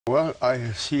Well,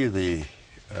 I see the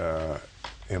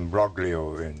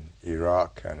imbroglio in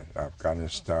Iraq and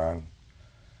Afghanistan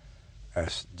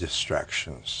as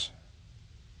distractions.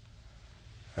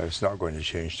 It's not going to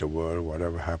change the world,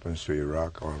 whatever happens to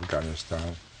Iraq or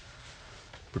Afghanistan,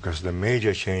 because the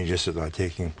major changes that are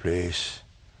taking place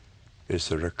is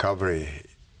the recovery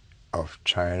of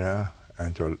China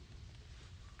and to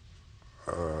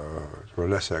a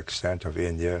lesser extent of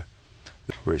India,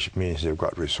 which means they've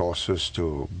got resources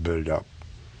to build up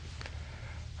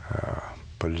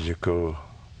political,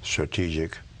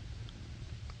 strategic,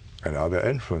 and other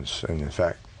influence. And in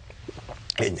fact,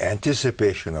 in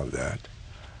anticipation of that,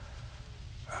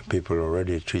 people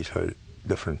already treat her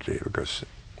differently because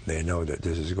they know that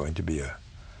this is going to be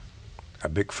a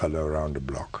big fellow around the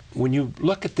block. When you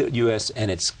look at the U.S.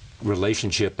 and its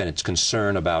relationship and its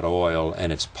concern about oil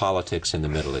and its politics in the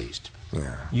Middle East,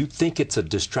 you think it's a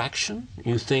distraction?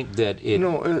 You think that it...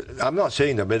 No, I'm not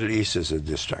saying the Middle East is a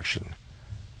distraction.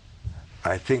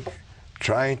 I think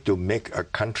trying to make a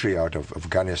country out of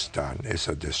Afghanistan is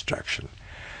a distraction.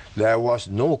 There was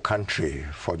no country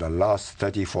for the last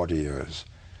 30, 40 years.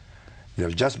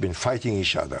 They've just been fighting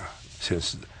each other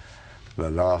since the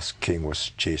last king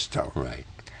was chased out. Right.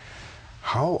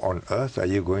 How on earth are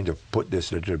you going to put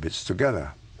these little bits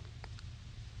together?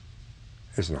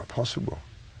 It's not possible.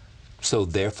 So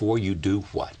therefore you do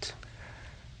what?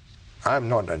 I'm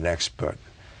not an expert,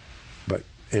 but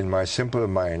in my simple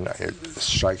mind, it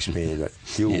strikes me that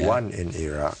you won in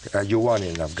Iraq, you won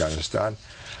in Afghanistan,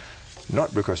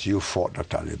 not because you fought the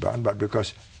Taliban, but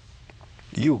because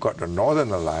you got the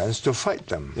Northern Alliance to fight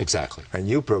them. Exactly. And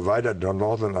you provided the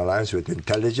Northern Alliance with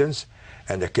intelligence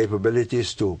and the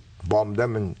capabilities to bomb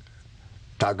them and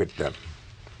target them.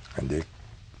 And they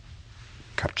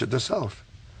captured the South.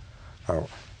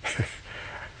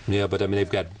 Yeah, but I mean, they've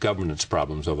got governance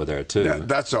problems over there, too.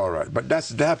 That's all right, but that's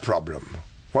their problem.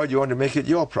 Why do you want to make it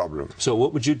your problem? So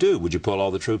what would you do? Would you pull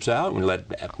all the troops out and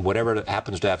let whatever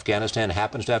happens to Afghanistan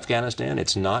happens to Afghanistan?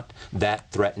 It's not that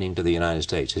threatening to the United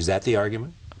States. Is that the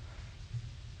argument?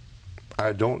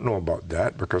 I don't know about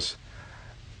that, because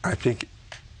I think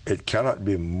it cannot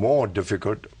be more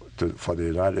difficult for the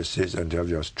United States than to have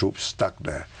your troops stuck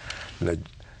there.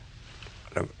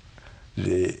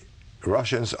 The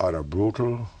Russians are a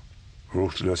brutal,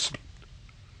 ruthless,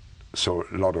 so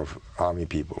a lot of army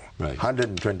people. Right.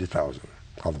 120,000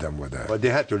 of them were there. But they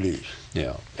had to leave.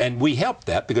 Yeah. And we helped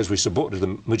that because we supported the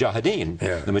Mujahideen.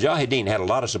 Yeah. The Mujahideen had a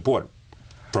lot of support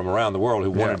from around the world who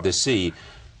wanted to see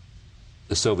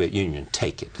the Soviet Union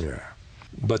take it. Yeah.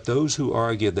 But those who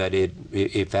argue that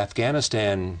if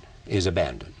Afghanistan is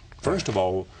abandoned, first of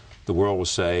all, the world will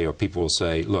say, or people will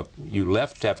say, look, you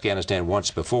left Afghanistan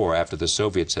once before after the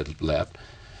Soviets had left,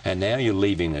 and now you're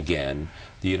leaving again.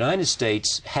 The United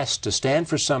States has to stand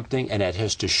for something, and it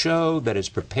has to show that it's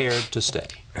prepared to stay.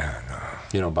 No.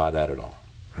 You don't buy that at all.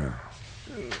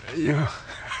 No.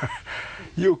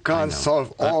 You can't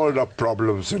solve all the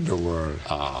problems in the world.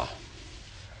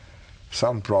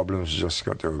 Some problems just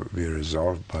got to be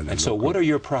resolved by the And so what are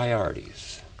your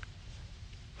priorities?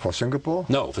 For Singapore?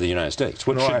 No, for the United States.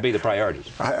 What should be the priorities?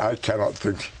 I cannot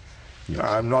think.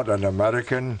 I'm not an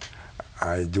American.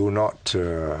 I do not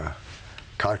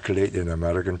calculate in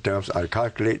American terms. I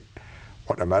calculate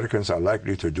what Americans are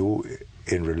likely to do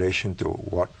in relation to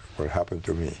what will happen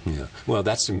to me. Yeah. Well,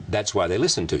 that's why they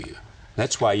listen to you.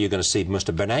 That's why you're going to see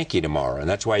Mr. Bernanke tomorrow, and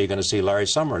that's why you're going to see Larry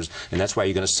Summers, and that's why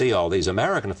you're going to see all these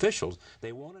American officials.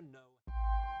 They want to know.